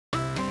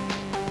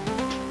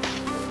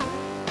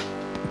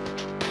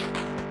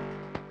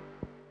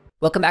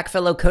Welcome back,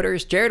 fellow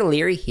coders. Jared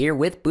O'Leary here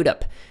with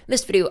BootUp. In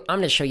this video, I'm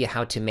going to show you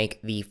how to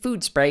make the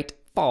food sprite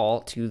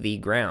fall to the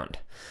ground.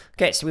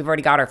 Okay, so we've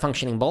already got our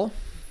functioning bowl.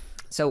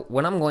 So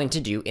what I'm going to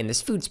do in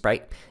this food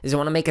sprite is I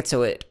want to make it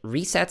so it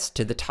resets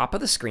to the top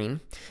of the screen,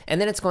 and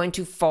then it's going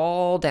to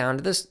fall down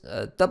to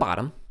the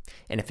bottom.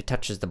 And if it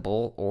touches the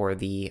bowl or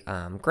the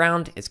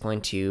ground, it's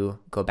going to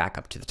go back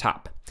up to the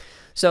top.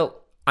 So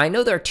I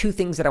know there are two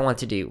things that I want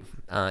to do,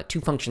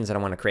 two functions that I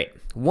want to create.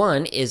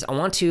 One is I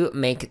want to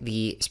make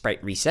the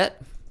sprite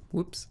reset.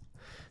 Whoops.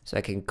 So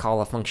I can call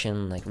a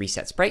function like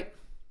Reset Sprite.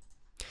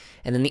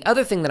 And then the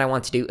other thing that I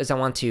want to do is I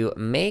want to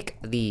make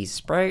the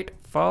sprite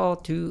fall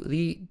to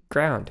the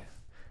ground.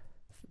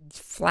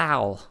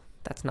 Flowl.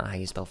 That's not how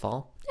you spell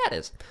fall. Yeah, it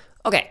is.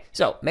 Okay,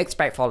 so make the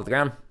sprite fall to the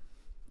ground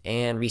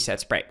and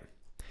reset sprite.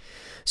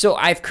 So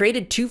I've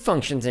created two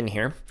functions in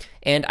here,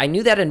 and I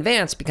knew that in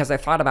advance because I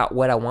thought about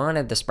what I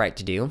wanted the sprite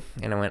to do,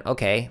 and I went,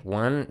 okay,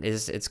 one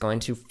is it's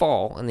going to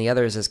fall, and the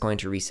other is it's going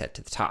to reset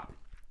to the top.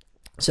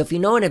 So if you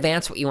know in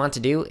advance what you want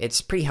to do,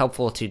 it's pretty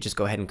helpful to just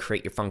go ahead and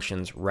create your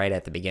functions right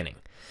at the beginning.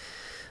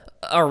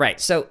 All right,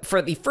 so for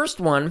the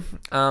first one,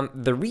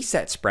 the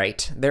reset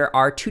sprite, there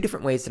are two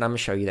different ways that I'm going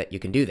to show you that you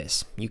can do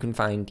this. You can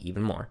find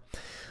even more.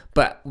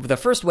 But the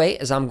first way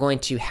is I'm going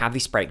to have the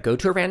sprite go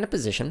to a random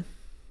position,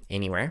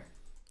 anywhere.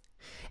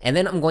 And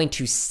then I'm going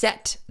to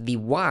set the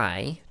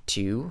Y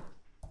to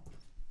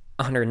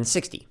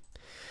 160.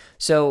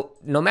 So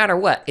no matter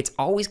what, it's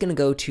always going to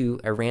go to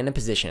a random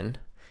position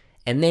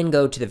and then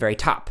go to the very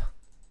top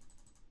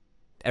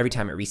every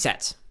time it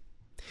resets.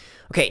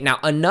 Okay, now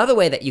another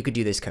way that you could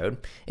do this code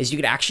is you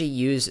could actually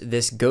use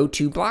this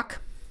go-to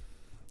block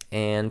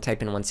and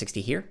type in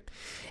 160 here.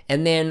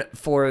 And then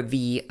for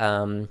the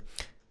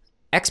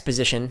X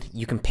position,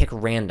 you can pick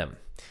random.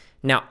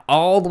 Now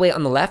all the way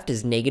on the left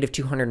is negative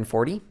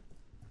 240.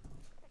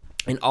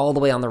 And all the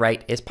way on the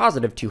right is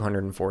positive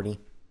 240.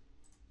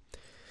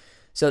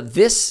 So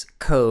this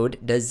code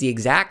does the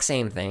exact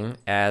same thing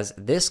as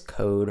this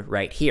code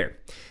right here.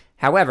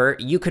 However,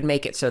 you could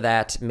make it so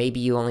that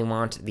maybe you only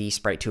want the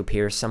sprite to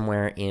appear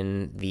somewhere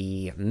in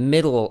the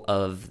middle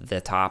of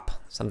the top,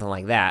 something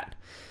like that.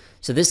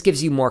 So this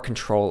gives you more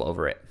control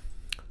over it.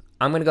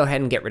 I'm going to go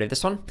ahead and get rid of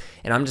this one,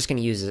 and I'm just going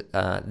to use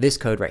this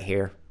code right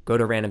here, go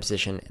to a random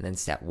position, and then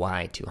set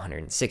Y to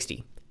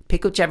 160.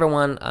 Pick whichever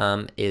one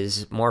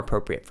is more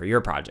appropriate for your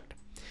project.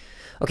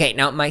 Okay,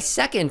 now my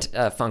second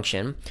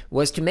function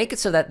was to make it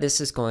so that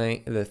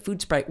the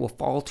food sprite will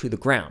fall to the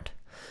ground.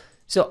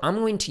 So I'm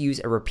going to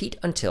use a repeat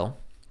until,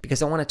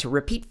 because I want it to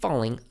repeat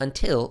falling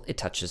until it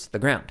touches the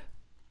ground.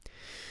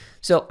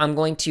 So I'm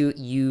going to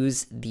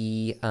use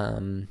the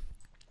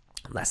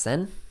less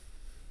than,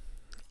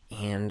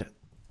 and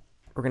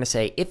we're going to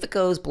say if it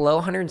goes below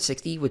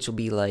 160, which will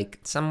be like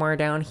somewhere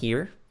down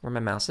here where my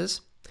mouse is,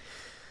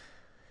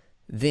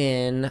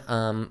 then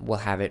we'll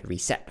have it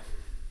reset.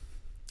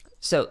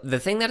 So the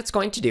thing that it's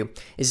going to do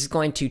is it's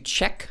going to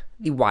check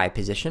the Y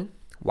position.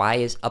 Y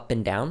is up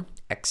and down,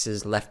 X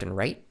is left and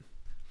right.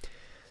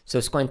 So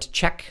it's going to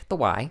check the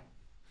Y.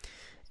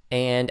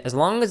 And as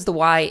long as the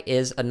Y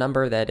is a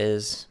number that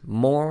is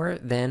more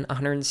than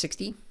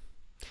 160,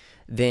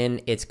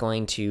 then it's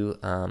going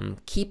to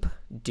keep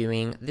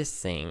doing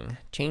this thing,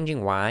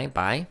 changing Y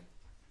by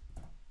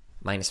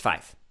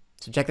 -5.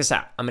 So check this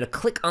out. I'm going to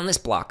click on this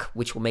block,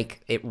 which will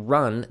make it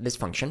run this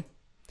function.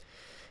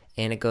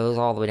 And it goes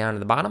all the way down to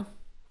the bottom.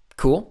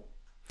 Cool.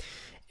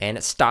 And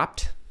it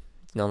stopped.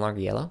 It's no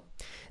longer yellow.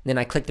 And then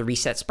I click the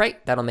reset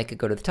sprite. That'll make it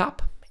go to the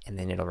top. And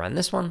then it'll run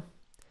this one.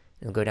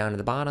 It'll go down to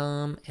the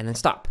bottom and then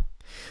stop.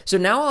 So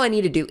now all I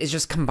need to do is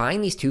just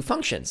combine these two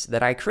functions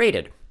that I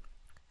created.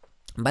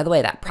 And by the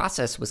way, that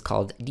process was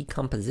called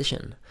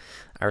decomposition.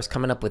 I was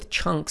coming up with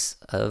chunks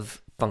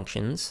of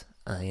functions,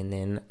 and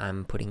then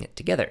I'm putting it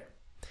together.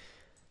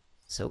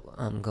 So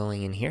I'm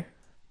going in here,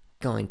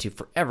 going to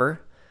forever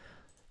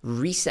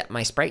reset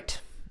my sprite,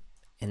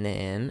 and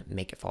then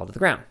make it fall to the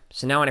ground.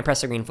 So now when I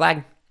press the green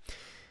flag,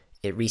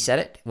 it reset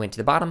it, went to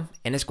the bottom,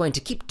 and it's going to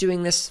keep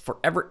doing this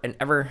forever and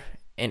ever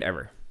and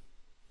ever.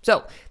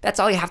 So that's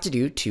all you have to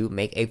do to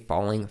make a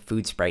falling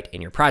food sprite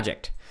in your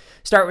project.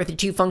 Start with your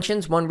two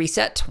functions, one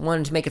reset,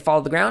 one to make it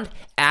fall to the ground,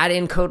 add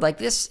in code like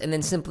this, and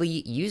then simply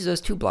use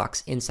those two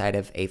blocks inside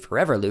of a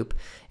forever loop,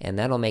 and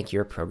that'll make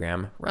your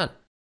program run.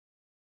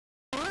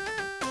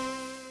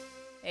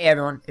 Hey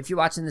everyone, if you're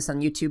watching this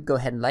on YouTube, go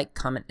ahead and like,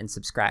 comment, and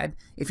subscribe.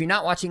 If you're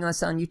not watching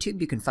us on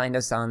YouTube, you can find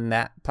us on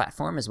that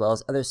platform as well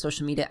as other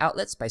social media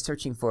outlets by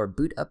searching for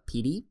BootUp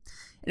PD.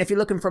 And if you're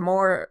looking for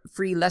more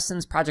free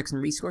lessons, projects, and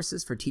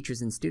resources for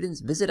teachers and students,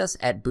 visit us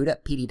at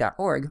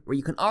bootuppd.org, where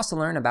you can also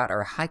learn about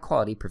our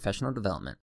high-quality professional development.